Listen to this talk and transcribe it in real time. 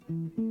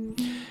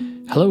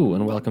Hello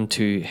and welcome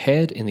to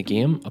Head in the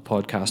Game, a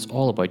podcast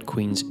all about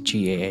Queen's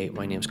GAA.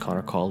 My name's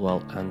Connor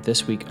Caldwell, and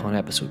this week on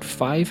episode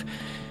 5,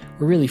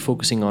 we're really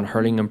focusing on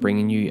hurling and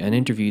bringing you an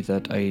interview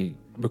that I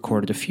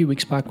recorded a few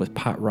weeks back with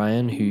Pat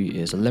Ryan, who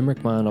is a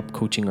Limerick man up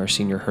coaching our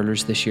senior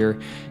hurlers this year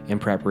in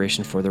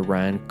preparation for the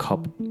Ryan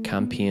Cup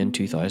campaign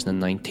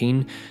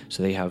 2019.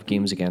 So they have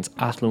games against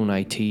Athlone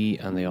IT,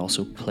 and they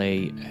also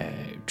play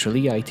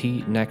Tralee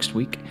IT next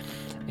week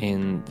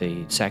in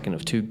the second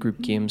of 2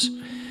 group games.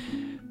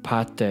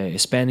 Pat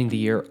is spending the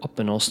year up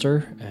in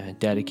Ulster,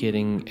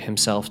 dedicating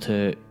himself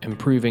to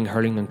improving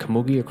hurling and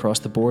camogie across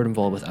the board,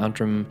 involved with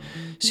Antrim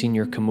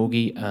Senior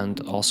Camogie and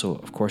also,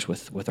 of course,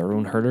 with our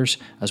own hurlers,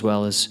 as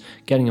well as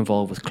getting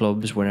involved with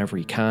clubs whenever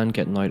he can,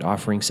 getting out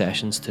offering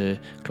sessions to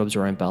clubs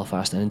around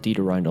Belfast and indeed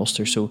around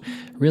Ulster. So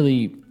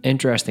really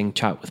interesting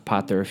chat with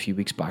Pat there a few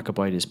weeks back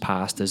about his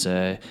past as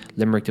a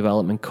Limerick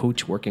development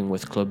coach, working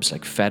with clubs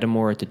like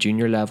Fedamore at the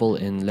junior level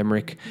in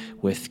Limerick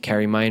with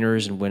Kerry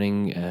Miners and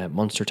winning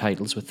Munster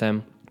titles with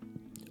them.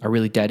 A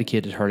really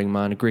dedicated hurling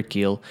man, a great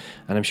Gael,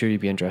 and I'm sure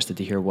you'd be interested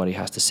to hear what he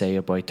has to say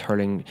about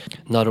hurling,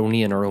 not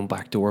only in our own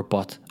back door,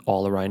 but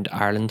all around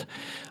Ireland.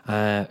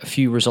 A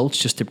few results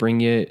just to bring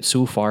you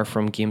so far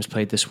from games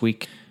played this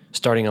week.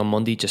 Starting on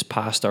Monday, just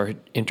past, our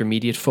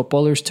intermediate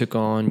footballers took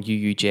on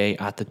UUJ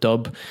at the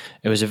Dub.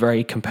 It was a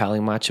very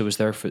compelling match. I was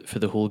there for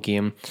the whole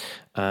game,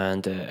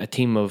 and a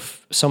team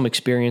of some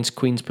experienced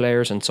Queen's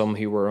players and some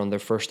who were on their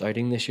first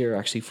outing this year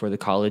actually for the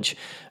college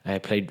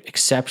played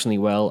exceptionally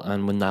well.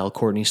 And when Niall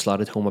Courtney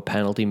slotted home a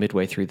penalty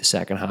midway through the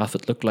second half,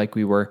 it looked like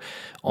we were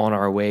on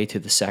our way to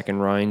the second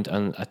round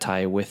and a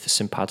tie with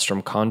St Pat's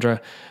Drumcondra.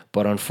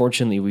 But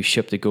unfortunately, we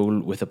shipped a goal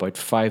with about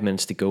 5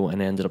 minutes to go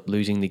and ended up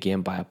losing the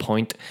game by a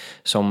point.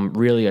 Some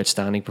really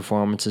outstanding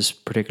performances,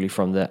 particularly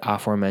from the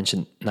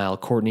aforementioned Niall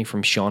Courtney,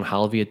 from Sean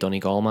Halvey at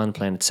Donegal man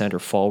playing at centre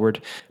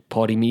forward.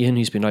 Paddy Meehan,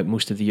 who's been out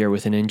most of the year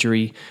with an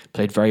injury,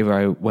 played very,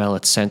 very well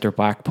at centre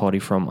back. Paddy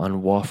from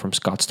Anwa, from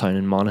Scottstown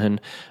and Monaghan,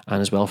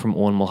 and as well from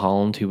Owen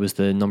Mulholland, who was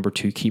the number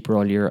 2 keeper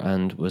all year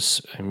and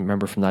was, I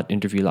remember from that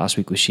interview last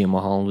week with Shane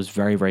Mulholland, was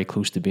very, very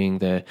close to being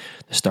the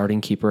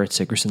starting keeper at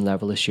Sigerson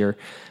level this year.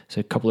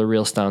 So a couple of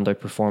real standout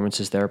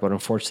performances there, but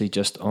unfortunately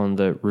just on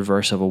the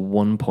reverse of a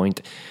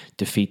 1-point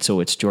defeat. So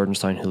it's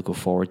Jordanstown who'll go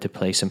forward to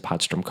play St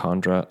Pat's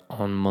Drumcondra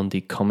on Monday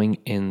coming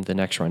in the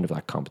next round of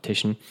that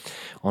competition.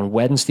 On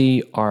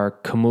Wednesday, our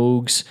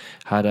Camogues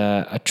had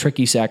a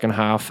tricky second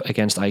half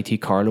against IT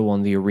Carlow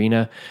on the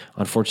arena.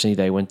 Unfortunately,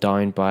 they went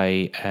down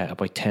by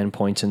about 10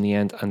 points in the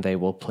end, and they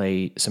will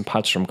play St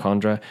Pat's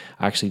Drumcondra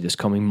actually this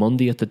coming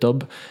Monday at the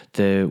Dub.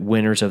 The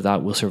winners of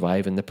that will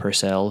survive in the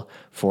Purcell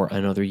for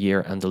another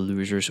year, and the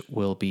losers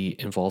will be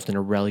involved in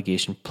a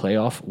relegation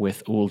playoff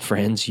with old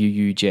friends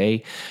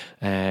UUJ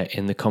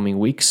in the coming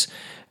weeks.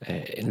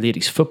 In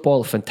ladies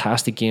football, a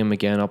fantastic game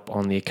again up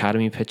on the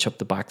academy pitch up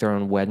the back there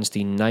on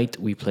Wednesday night.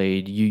 We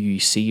played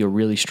UUC, a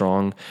really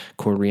strong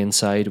Korean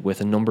side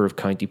with a number of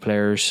county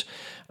players,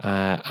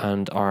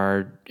 and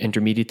our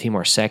intermediate team,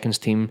 our seconds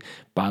team,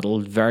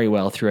 battled very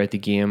well throughout the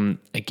game.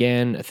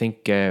 Again, I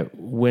think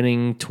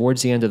winning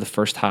towards the end of the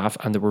first half,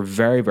 and there were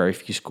very, very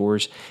few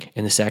scores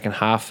in the second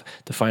half.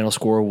 The final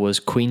score was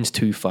Queen's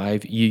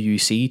 2-5,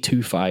 UUC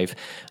 2-5,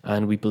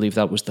 and we believe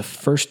that was the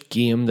first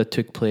game that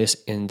took place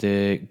in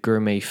the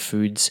Gourmet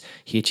Foods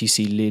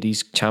HEC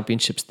Ladies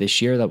Championships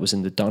this year. That was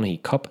in the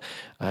Donaghy Cup.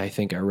 I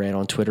think I read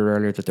on Twitter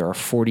earlier that there are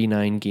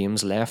 49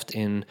 games left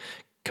in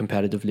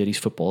competitive ladies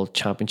football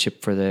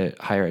championship for the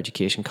Higher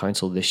Education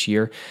Council this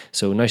year.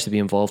 So nice to be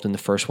involved in the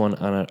first one,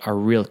 and a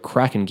real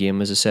cracking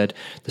game. As I said,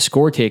 the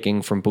score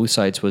taking from both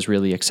sides was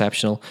really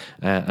exceptional,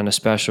 and a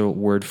special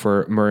word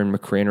for Murren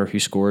McCraner, who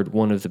scored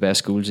one of the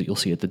best goals that you'll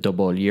see at the Dub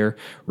all year,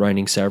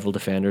 rounding several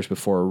defenders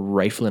before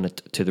rifling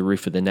it to the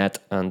roof of the net,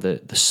 and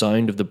the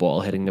sound of the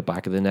ball hitting the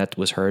back of the net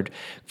was heard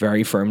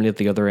very firmly at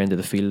the other end of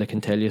the field, I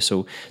can tell you.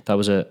 So that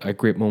was a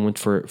great moment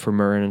for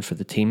Murren and for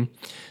the team.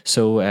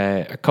 So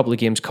a couple of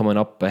games coming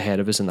up ahead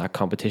of us in that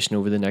competition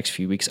over the next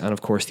few weeks, and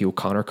of course the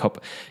O'Connor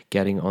Cup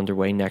getting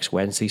underway next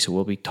Wednesday, so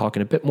we'll be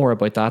talking a bit more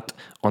about that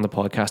on the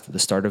podcast at the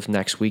start of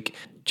next week.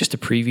 Just to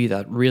preview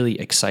that really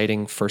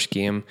exciting first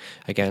game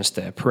against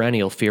the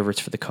perennial favourites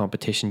for the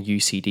competition,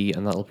 UCD,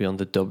 and that'll be on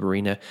the Dub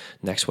Arena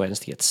next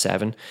Wednesday at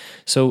 7.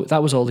 So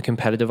that was all the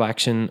competitive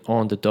action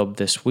on the Dub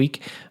this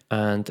week,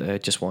 and I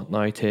just want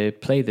now to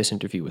play this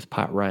interview with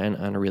Pat Ryan,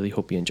 and I really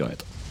hope you enjoy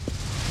it.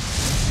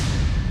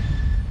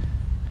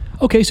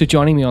 Okay, so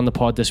joining me on the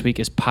pod this week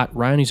is Pat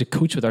Ryan. He's a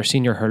coach with our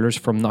senior hurlers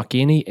from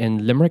Knockany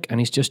in Limerick, and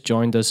he's just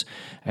joined us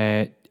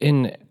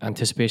in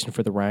anticipation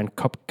for the Ryan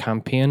Cup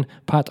campaign.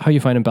 Pat, how are you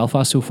finding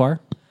Belfast so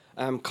far?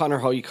 Connor,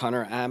 how are you,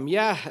 Connor?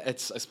 I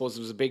suppose it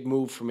was a big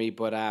move for me,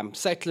 but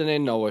settling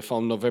in now. I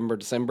found November,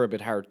 December a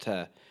bit hard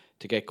to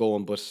get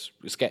going, but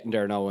it's getting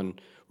there now and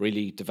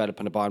really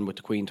developing a bond with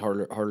the Queen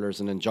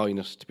hurlers and enjoying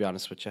it, to be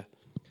honest with you.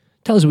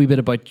 Tell us a wee bit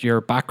about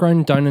your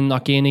background down in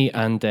Knockany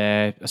and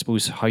I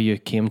suppose how you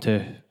came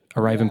to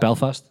arrive in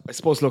Belfast. I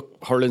suppose,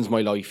 look, hurling's my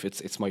life.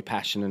 It's my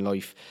passion in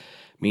life.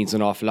 means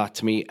an awful lot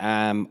to me.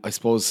 I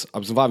suppose I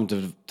was involved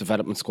in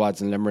development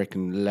squads in Limerick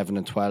in 11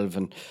 and 12,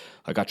 and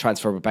I got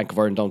transferred with Bank of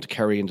Ireland down to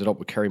Kerry, ended up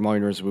with Kerry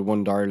Miners. We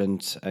won the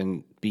Ireland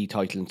and B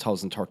title in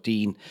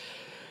 2013.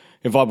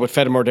 Involved with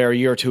Fedamore there a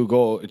year or two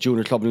ago, a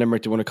junior club in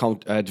Limerick. They won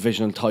a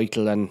divisional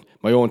title, and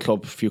my own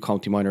club, a few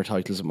county minor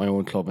titles at my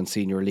own club and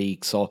senior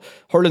league. So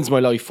hurling's my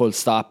life, full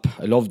stop.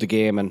 I love the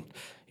game, and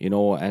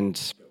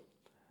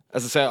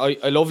as I say,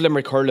 I love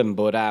Limerick hurling,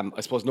 but I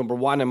suppose number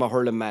one, I'm a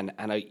hurling man,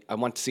 and I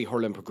want to see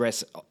hurling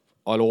progress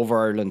all over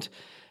Ireland.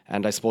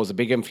 And I suppose a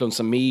big influence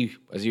on me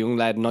as a young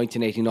lad in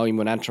 1989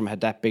 when Antrim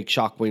had that big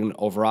shock win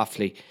over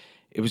Offaly.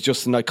 It was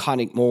just an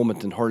iconic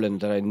moment in hurling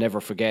that I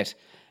never forget.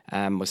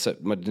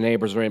 The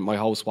neighbours were in my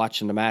house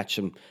watching the match,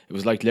 and it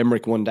was like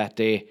Limerick won that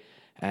day.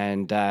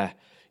 And,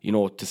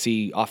 to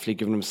see Offaly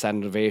giving them a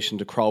standing ovation,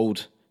 the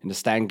crowd in the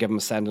stand giving them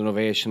a standing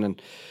ovation.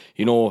 And,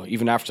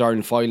 even after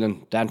Ireland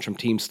filing, the Antrim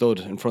team stood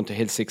in front of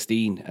Hill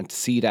 16. And to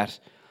see that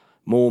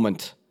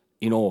moment,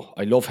 I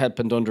love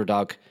helping the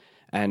underdog.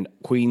 And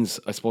Queens,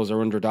 I suppose,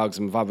 are underdogs.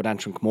 I'm involved with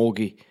Antrim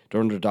Camogie,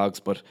 they're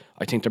underdogs. But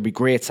I think there'd be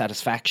great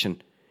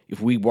satisfaction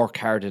if we work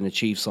hard and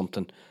achieve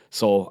something.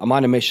 So I'm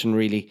on a mission,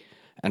 really,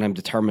 and I'm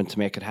determined to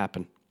make it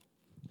happen.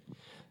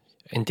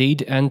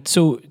 Indeed. And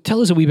so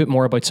tell us a wee bit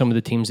more about some of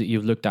the teams that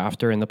you've looked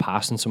after in the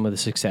past and some of the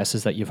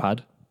successes that you've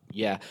had.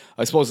 Yeah,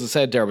 I suppose as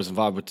I said there, I was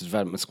involved with the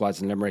development squads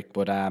in Limerick,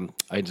 but I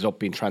ended up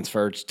being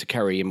transferred to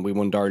Kerry and we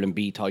won the Ireland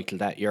B title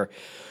that year.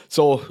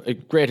 So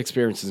great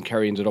experiences in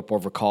Kerry, ended up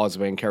over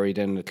Causeway and Kerry,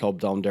 then the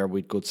club down there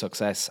with good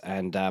success.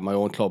 And my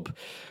own club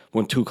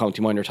won 2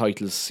 county minor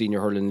titles,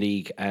 Senior Hurling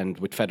League, and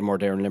with Fedamore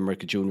there in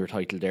Limerick, a junior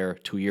title there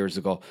 2 years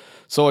ago.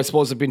 So I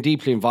suppose I've been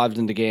deeply involved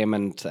in the game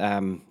and,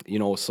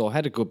 so I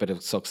had a good bit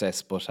of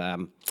success, but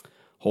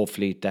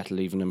hopefully that'll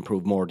even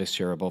improve more this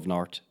year above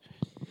North.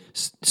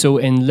 So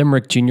in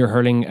Limerick Junior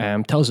Hurling,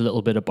 tell us a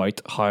little bit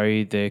about how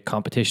the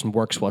competition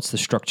works, what's the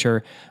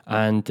structure,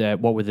 and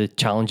what were the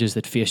challenges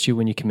that faced you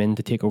when you came in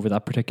to take over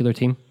that particular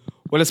team?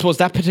 Well, I suppose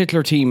that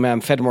particular team,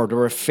 Fedamore, they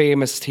were a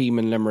famous team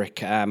in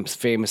Limerick,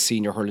 famous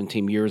senior hurling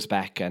team years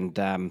back, and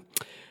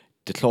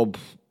the club,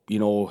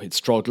 it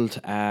struggled.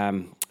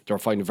 They were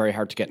finding it very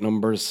hard to get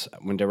numbers.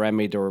 When they ran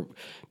me, they were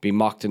being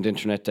mocked on the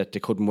internet that they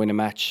couldn't win a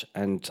match.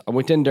 And I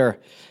went in there,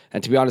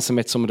 and to be honest, I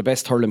met some of the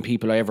best hurling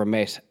people I ever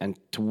met. And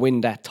to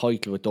win that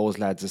title with those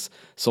lads is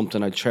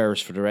something I'll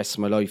cherish for the rest of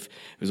my life.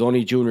 It was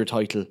only a junior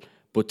title,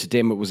 but to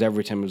them it was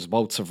everything. It was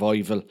about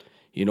survival,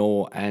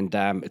 and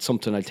it's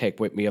something I'll take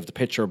with me. I have the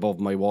picture above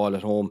my wall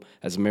at home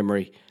as a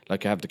memory,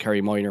 like I have the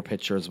Kerry Minor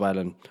picture as well.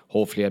 And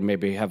hopefully I'll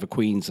maybe have a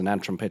Queens and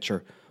Antrim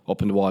picture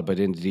up on the wall by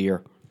the end of the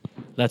year.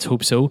 Let's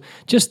hope so.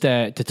 Just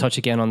to touch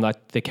again on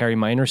the Kerry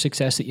Minor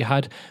success that you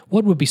had,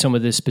 what would be some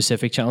of the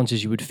specific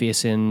challenges you would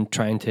face in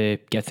trying to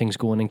get things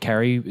going in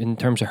Kerry in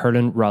terms of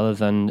hurling rather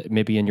than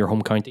maybe in your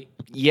home county?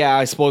 Yeah,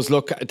 I suppose,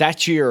 look,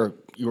 that year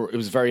it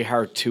was very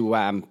hard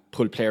to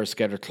pull players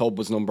together. Club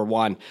was number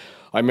one.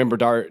 I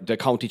remember the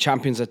county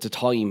champions at the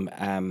time,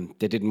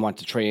 they didn't want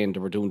to train, they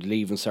were doing the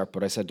leave cert,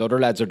 but I said, the other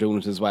lads are doing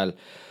it as well.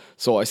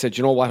 So I said,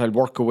 you know what, I'll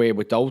work away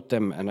without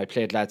them. And I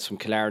played lads from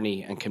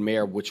Killarney and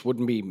Kenmare, which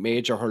wouldn't be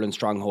major hurling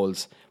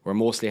strongholds. We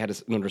mostly had an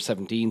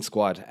under-17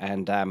 squad,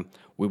 and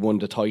we won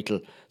the title.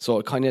 So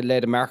it kind of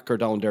laid a marker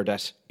down there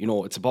that,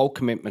 it's about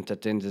commitment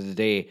at the end of the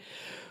day.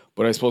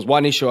 But I suppose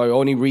one issue, I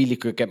only really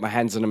could get my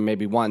hands on them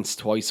maybe once,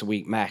 twice a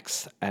week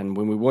max. And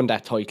when we won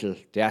that title,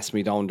 they asked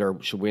me down there,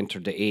 should we enter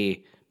the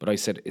A? But I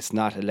said, it's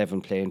not a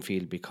level playing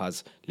field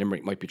because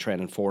Limerick might be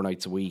training 4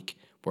 nights a week,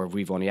 where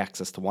we've only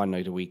access to 1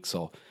 night a week.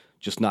 So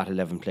just not a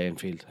level playing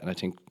field. And I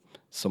think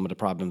some of the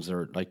problems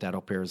are like that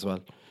up here as well.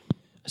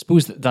 I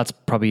suppose that's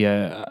probably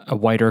a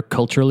wider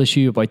cultural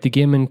issue about the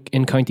game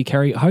in County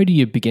Kerry. How do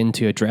you begin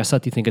to address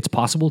that? Do you think it's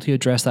possible to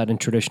address that in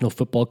traditional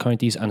football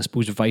counties, and I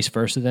suppose vice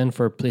versa then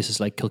for places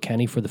like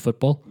Kilkenny for the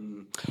football?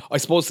 I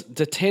suppose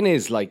the thing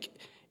is,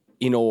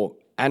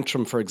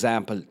 Antrim, for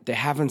example, they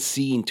haven't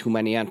seen too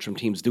many Antrim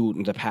teams do it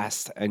in the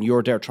past, and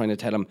you're there trying to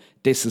tell them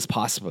this is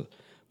possible.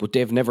 But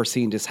they've never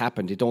seen this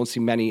happen. They don't see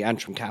many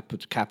Antrim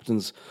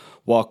captains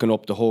walking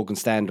up the Hogan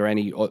stand or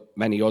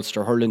many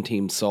Ulster hurling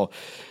teams. So,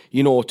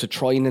 to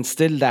try and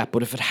instill that.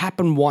 But if it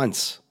happened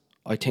once,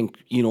 I think,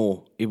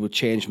 it would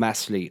change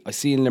massively. I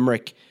see in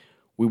Limerick,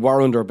 we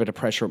were under a bit of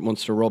pressure at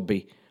Munster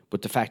Rugby.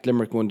 But the fact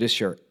Limerick won this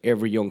year,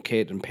 every young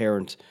kid and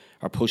parent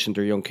are pushing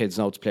their young kids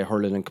now to play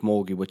hurling and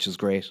camogie, which is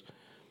great.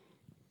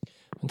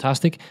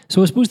 Fantastic.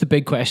 So I suppose the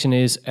big question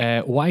is,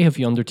 why have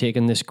you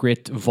undertaken this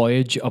great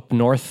voyage up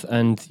north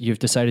and you've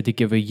decided to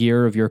give a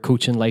year of your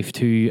coaching life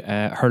to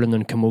hurling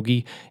and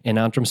camogie in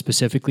Antrim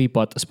specifically,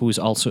 but I suppose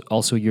also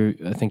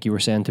I think you were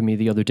saying to me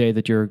the other day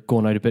that you're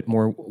going out a bit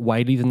more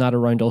widely than that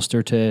around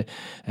Ulster to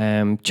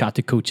chat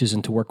to coaches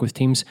and to work with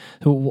teams.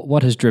 So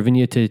what has driven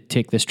you to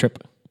take this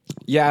trip?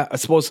 Yeah, I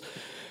suppose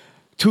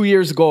 2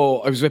 years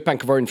ago, I was with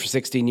Bank of Ireland for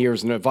 16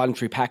 years and a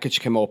voluntary package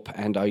came up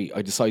and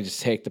I decided to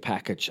take the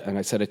package, and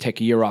I said I'd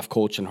take a year off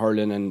coaching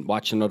hurling and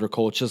watching other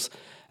coaches.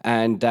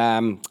 And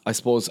I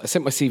suppose I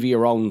sent my CV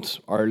around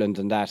Ireland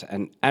and that,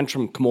 and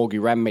Antrim Camogie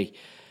ran me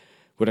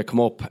would I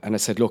come up? And I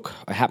said, look,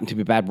 I happened to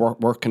be bad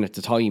working at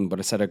the time, but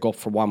I said I'd go up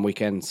for one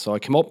weekend. So I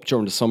came up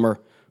during the summer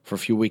for a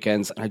few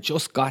weekends, and I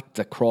just got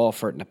the craw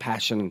for it and the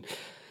passion.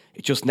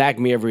 It just nagged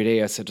me every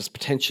day. I said, there's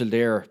potential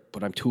there,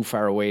 but I'm too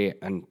far away.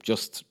 And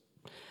just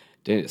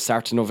the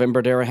start of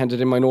November there, I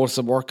handed in my notice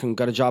at work and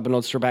got a job in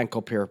Ulster Bank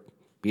up here.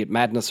 Be it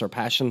madness or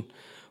passion,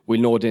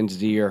 we'll know at the end of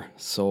the year.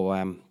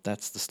 So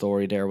that's the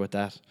story there with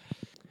that.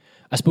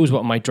 I suppose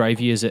what might drive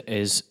you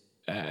is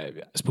I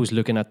suppose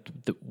looking at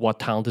what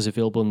talent is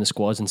available in the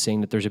squads and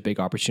seeing that there's a big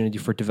opportunity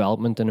for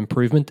development and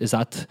improvement. Is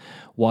that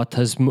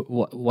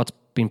what's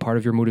been part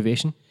of your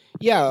motivation?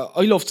 Yeah,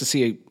 I love to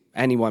see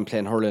anyone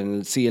playing hurling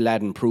and see a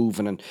lad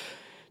improving. And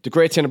the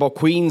great thing about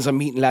Queens, I'm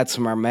meeting lads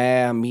from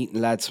Armagh, I'm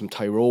meeting lads from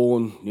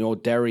Tyrone,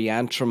 Derry,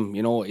 Antrim.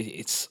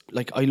 It's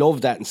like I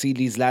love that and see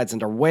these lads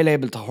and they're well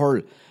able to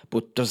hurl.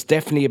 But there's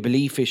definitely a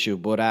belief issue.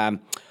 But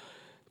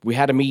we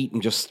had a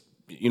meeting just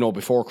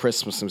before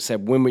Christmas, and we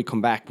said when we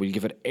come back, we'll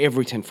give it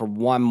everything for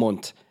 1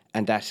 month,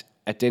 and that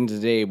at the end of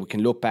the day, we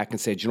can look back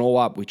and say, do you know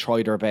what, we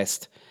tried our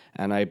best.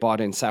 And I bought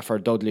in Sapphire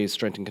Dudley's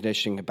strength and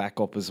conditioning back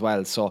up as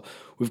well. So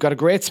we've got a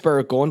great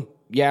spirit going.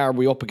 Yeah, are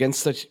we up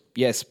against it?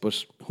 Yes,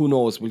 but who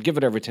knows? We'll give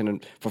it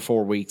everything for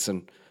 4 weeks,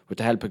 and with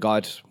the help of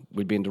God,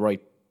 we'll be in the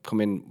right,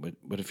 come in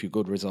with a few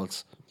good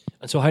results.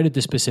 And so how did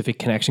the specific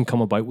connection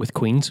come about with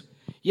Queens?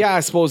 Yeah,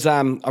 I suppose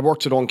I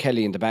worked with Owen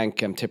Kelly in the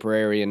bank,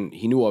 Tipperary, and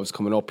he knew I was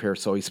coming up here,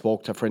 so he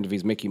spoke to a friend of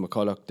his, Mickey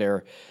McCulloch,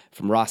 there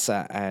from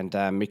Rossa, and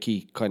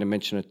Mickey kind of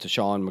mentioned it to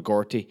Sean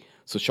McGorty.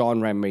 So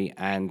Sean rang me,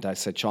 and I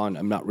said, Sean,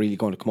 I'm not really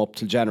going to come up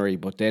till January,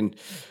 but then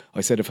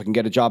I said, if I can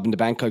get a job in the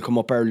bank, I'll come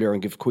up earlier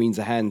and give Queens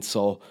a hand.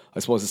 So I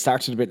suppose it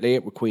started a bit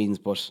late with Queens,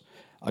 but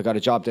I got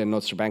a job then in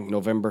Ulster Bank in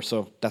November,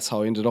 so that's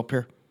how I ended up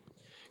here.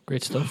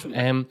 Great stuff.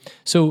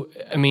 So,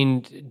 I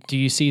mean, do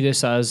you see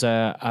this as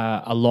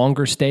a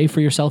longer stay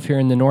for yourself here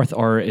in the north,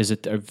 or is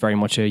it very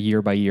much a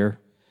year by year?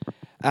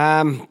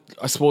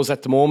 I suppose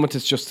at the moment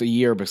it's just a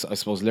year, because I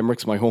suppose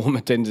Limerick's my home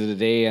at the end of the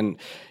day, and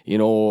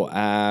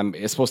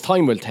I suppose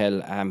time will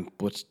tell.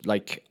 But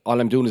like all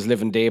I'm doing is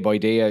living day by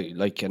day.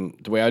 And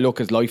the way I look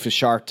is life is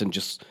short, and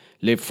just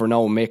live for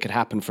now and make it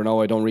happen for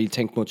now. I don't really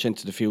think much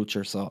into the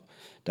future, so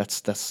that's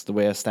the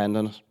way I stand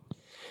on it.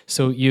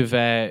 So you've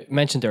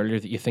mentioned earlier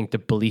that you think the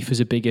belief is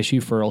a big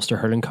issue for Ulster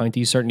hurling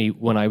counties. Certainly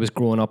when I was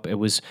growing up, it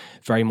was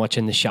very much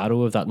in the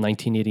shadow of that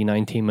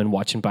 1989 team and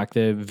watching back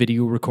the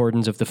video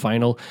recordings of the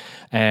final.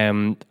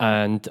 And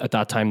at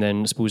that time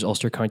then, I suppose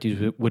Ulster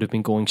counties would have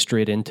been going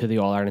straight into the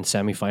All-Ireland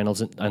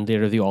semi-finals and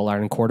later the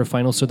All-Ireland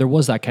quarter-finals. So there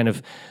was that kind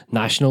of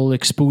national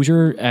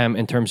exposure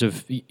in terms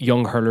of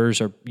young hurlers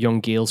or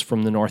young Gaels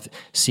from the north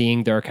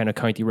seeing their kind of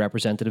county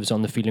representatives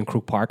on the field in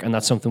Croke Park. And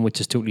that's something which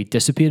has totally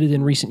dissipated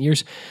in recent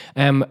years.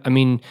 I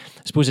mean,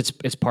 I suppose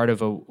it's part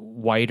of a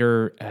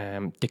wider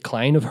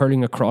decline of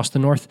hurling across the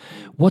north.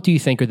 What do you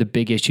think are the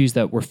big issues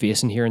that we're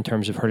facing here in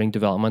terms of hurling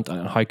development,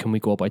 and how can we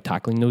go about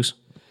tackling those?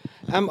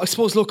 I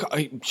suppose, look,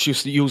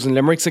 just using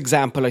Limerick's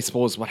example, I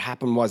suppose what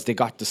happened was they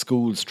got the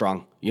school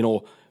strong.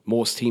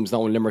 Most teams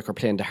now in Limerick are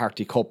playing the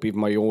Harty Cup. Even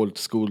my old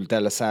school,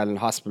 De La Salle and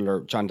Hospital,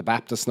 or John the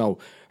Baptist now,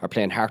 are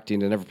playing Harty,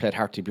 and they never played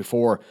Harty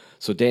before.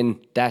 So then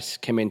that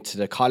came into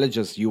the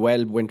colleges.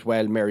 UL went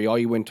well, Mary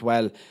I went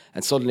well,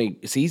 and suddenly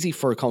it's easy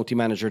for a county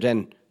manager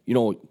then,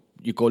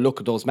 you go look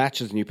at those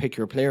matches and you pick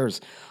your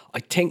players. I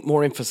think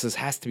more emphasis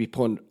has to be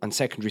put on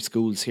secondary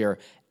schools here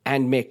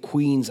and make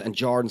Queens and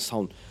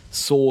Jordanstown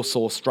so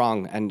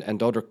strong,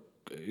 and other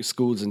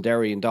schools in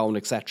Derry and Down,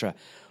 etc.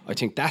 I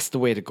think that's the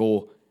way to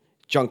go.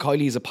 John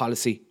Kiley is a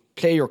policy,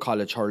 play your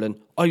college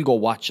hurling, I'll go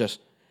watch it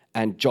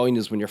and join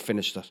us when you're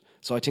finished it.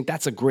 So I think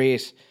that's a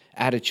great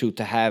attitude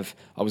to have.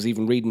 I was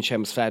even reading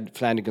Seamus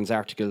Flanagan's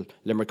article,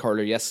 Limerick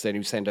Hurler, yesterday, and he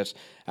was saying that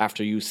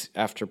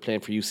after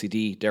playing for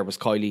UCD, there was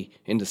Kiley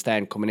in the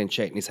stand coming in,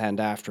 shaking his hand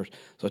after it.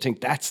 So I think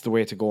that's the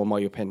way to go, in my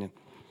opinion.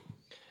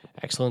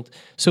 Excellent.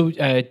 So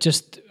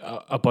just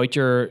about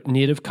your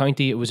native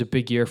county, it was a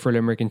big year for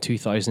Limerick in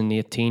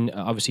 2018.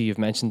 Obviously, you've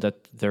mentioned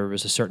that there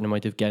was a certain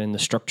amount of getting the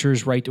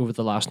structures right over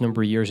the last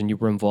number of years, and you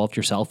were involved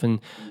yourself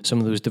in some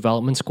of those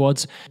development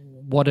squads.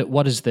 What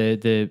is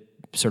the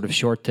sort of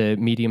short to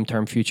medium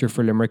term future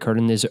for Limerick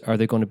hurling? Are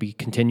they going to be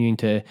continuing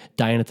to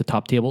dine at the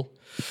top table?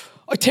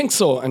 I think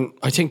so, and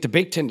I think the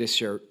big thing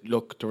this year,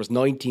 look, there was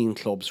 19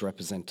 clubs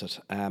represented.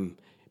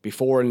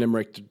 Before in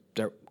Limerick,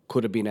 there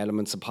could have been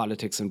elements of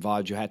politics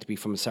involved. You had to be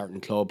from a certain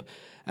club,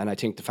 and I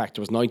think the fact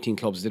there was 19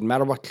 clubs, it didn't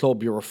matter what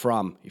club you were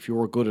from, if you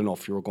were good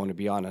enough, you were going to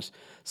be on it.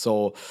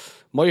 So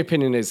my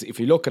opinion is, if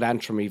you look at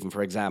Antrim even,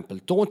 for example,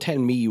 don't tell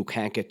me you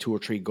can't get 2 or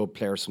 3 good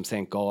players from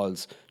St.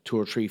 Gall's, 2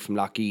 or 3 from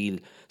Lochiel,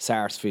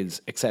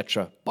 Sarsfields,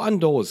 etc. Bond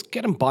those,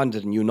 get them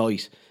bonded and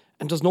unite.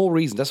 And there's no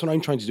reason. That's what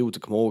I'm trying to do with the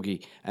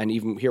Camogie, and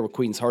even here with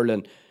Queen's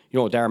Hurling,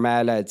 the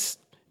Armagh lads,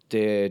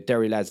 the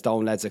Derry lads,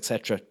 Down lads,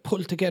 etc.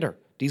 Pull together.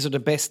 These are the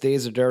best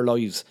days of their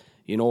lives.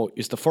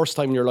 It's the first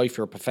time in your life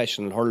you're a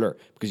professional hurler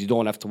because you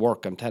don't have to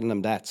work. I'm telling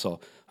them that.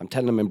 So I'm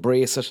telling them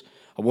embrace it.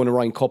 I won a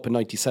Ryan Cup in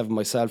 97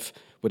 myself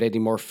with Eddie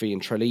Murphy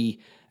and Tralee,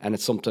 and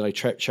it's something I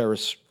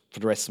cherish for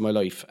the rest of my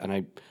life, and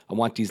I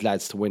want these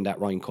lads to win that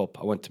Ryan Cup.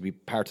 I want to be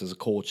part as a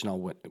coach now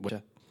with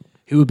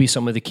Who would be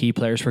some of the key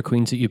players for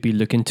Queens that you'd be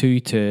looking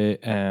to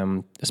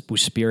I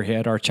suppose,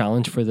 spearhead our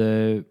challenge for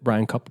the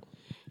Ryan Cup?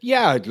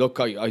 Yeah, look,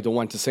 I don't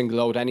want to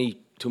single out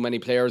too many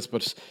players,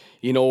 but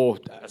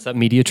Is that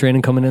media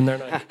training coming in there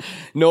now?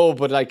 No,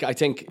 but like I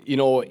think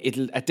it'll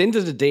at the end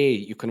of the day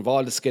you can have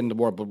all the skin in the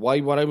world, but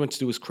what I want to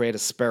do is create a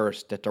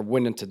spirit that they're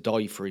willing to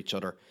die for each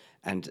other,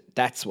 and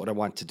that's what I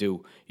want to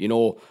do.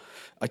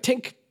 I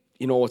think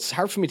it's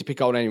hard for me to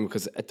pick out anyone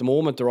because at the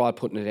moment they're all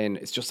putting it in.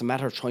 It's just a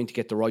matter of trying to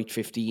get the right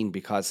 15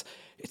 because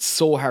it's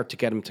so hard to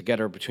get them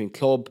together between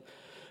club,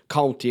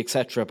 county,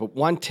 etc. But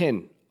one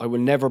thing, I will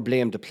never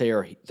blame the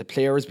player. The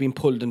player has been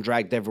pulled and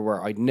dragged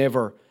everywhere. I'd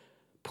never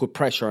put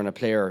pressure on a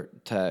player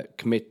to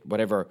commit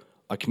whatever.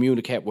 I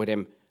communicate with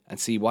him and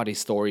see what his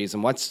story is.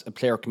 And once a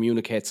player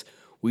communicates,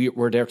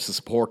 we're there to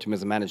support him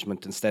as a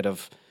management instead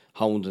of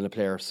hounding a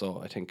player.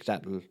 So I think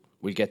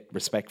we'll get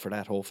respect for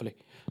that, hopefully.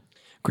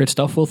 Great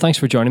stuff. Well, thanks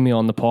for joining me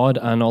on the pod,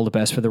 and all the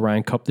best for the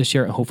Ryan Cup this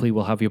year. And hopefully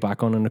we'll have you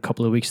back on in a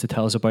couple of weeks to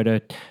tell us about a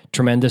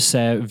tremendous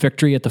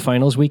victory at the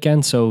finals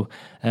weekend. So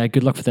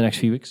good luck for the next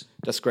few weeks.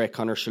 That's great,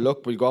 Conor. So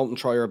look, we'll go out and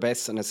try our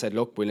best. And I said,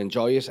 look, we'll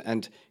enjoy it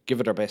and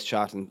give it our best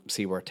shot and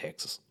see where it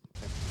takes us.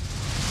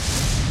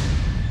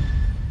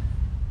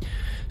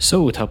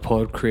 So, tá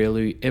pod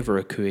crealu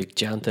iver cuig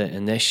janta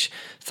inish.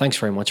 Thanks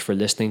very much for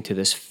listening to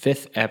this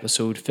fifth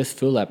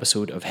full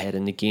episode of Head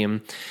in the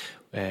Game.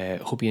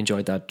 Hope you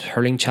enjoyed that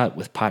hurling chat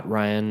with Pat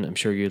Ryan. I'm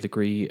sure you'll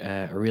agree,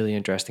 a really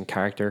interesting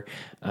character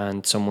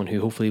and someone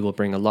who hopefully will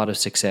bring a lot of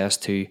success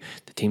to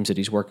the teams that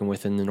he's working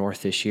with in the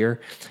North this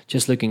year.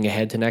 Just looking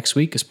ahead to next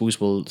week, I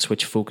suppose we'll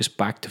switch focus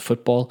back to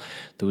football.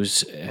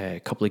 Those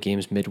couple of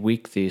games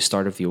midweek, the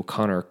start of the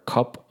O'Connor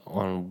Cup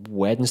on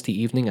Wednesday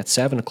evening at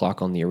 7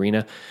 o'clock on the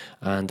Arena,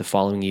 and the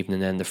following evening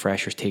then the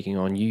Freshers taking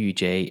on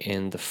UUJ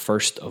in the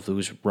first of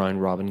those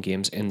round robin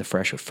games in the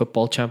Fresher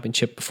Football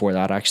Championship. Before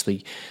that,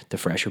 actually, the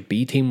Fresher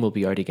B team will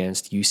be out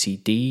against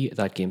UCD.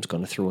 That game's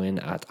going to throw in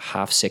at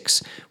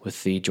 6:30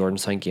 with the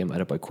Jordanstown game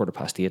at about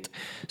 8:15.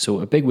 So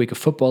a big week of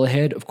football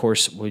ahead. Of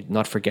course, we'll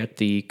not forget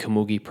the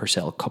Camogie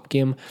Purcell Cup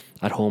game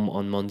at home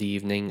on Monday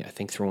evening. I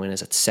think throw-in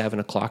is at 7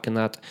 o'clock in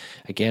that.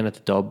 Again, at the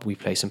Dub, we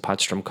play St.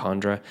 Pat's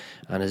Drumcondra,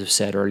 and as I've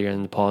said earlier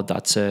in the pod,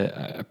 that's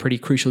a pretty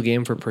crucial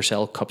game for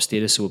Purcell Cup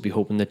status, so we'll be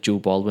hoping that Joe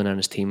Baldwin and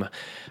his team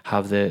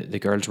have the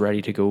girls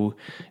ready to go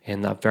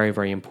in that very,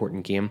 very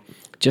important game.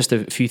 Just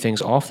a few things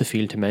off the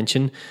field to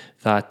mention,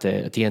 that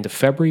at the end of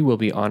February, we'll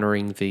be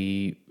honouring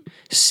the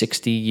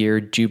 60-year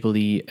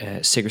Jubilee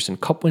Sigerson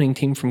Cup winning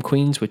team from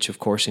Queens, which of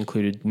course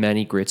included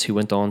many greats who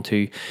went on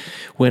to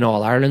win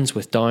All-Irelands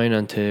with Down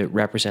and to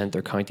represent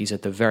their counties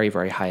at the very,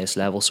 very highest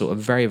level. So a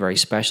very, very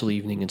special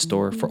evening in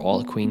store for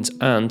all Queens.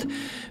 And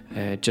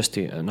just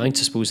to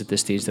announce, I suppose, at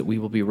this stage that we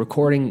will be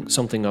recording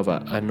something of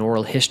an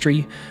oral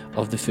history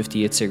of the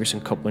 58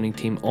 Sigerson Cup winning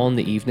team on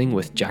the evening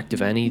with Jack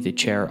Devaney, the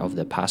chair of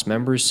the Past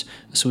Members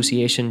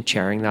Association,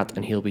 chairing that,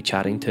 and he'll be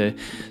chatting to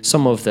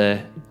some of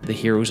the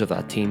heroes of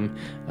that team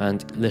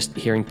and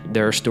hearing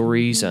their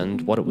stories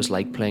and what it was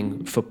like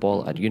playing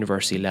football at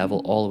university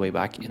level all the way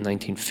back in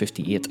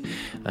 1958.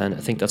 And I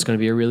think that's going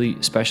to be a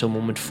really special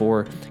moment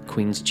for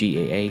Queen's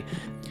GAA.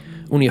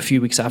 Only a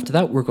few weeks after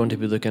that, we're going to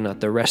be looking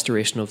at the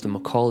restoration of the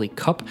Macaulay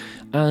Cup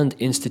and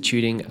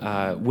instituting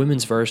a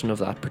women's version of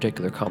that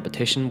particular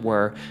competition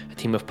where a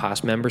team of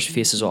past members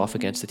faces off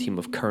against a team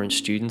of current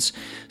students.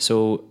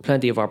 So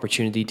plenty of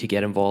opportunity to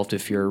get involved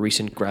if you're a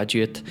recent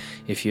graduate.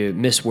 If you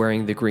miss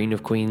wearing the green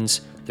of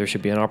Queen's, there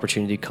should be an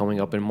opportunity coming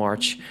up in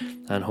March,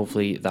 and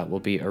hopefully that will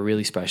be a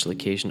really special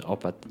occasion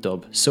up at the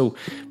Dub. So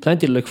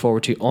plenty to look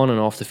forward to on and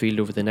off the field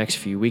over the next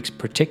few weeks,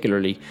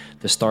 particularly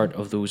the start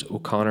of those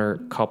O'Connor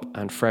Cup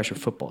and Fresher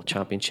Football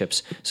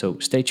Championships. So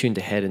stay tuned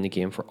to Head in the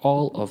Game for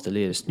all of the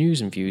latest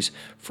news and views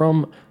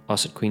from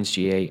us at Queen's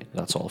GAA.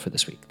 That's all for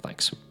this week.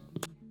 Thanks.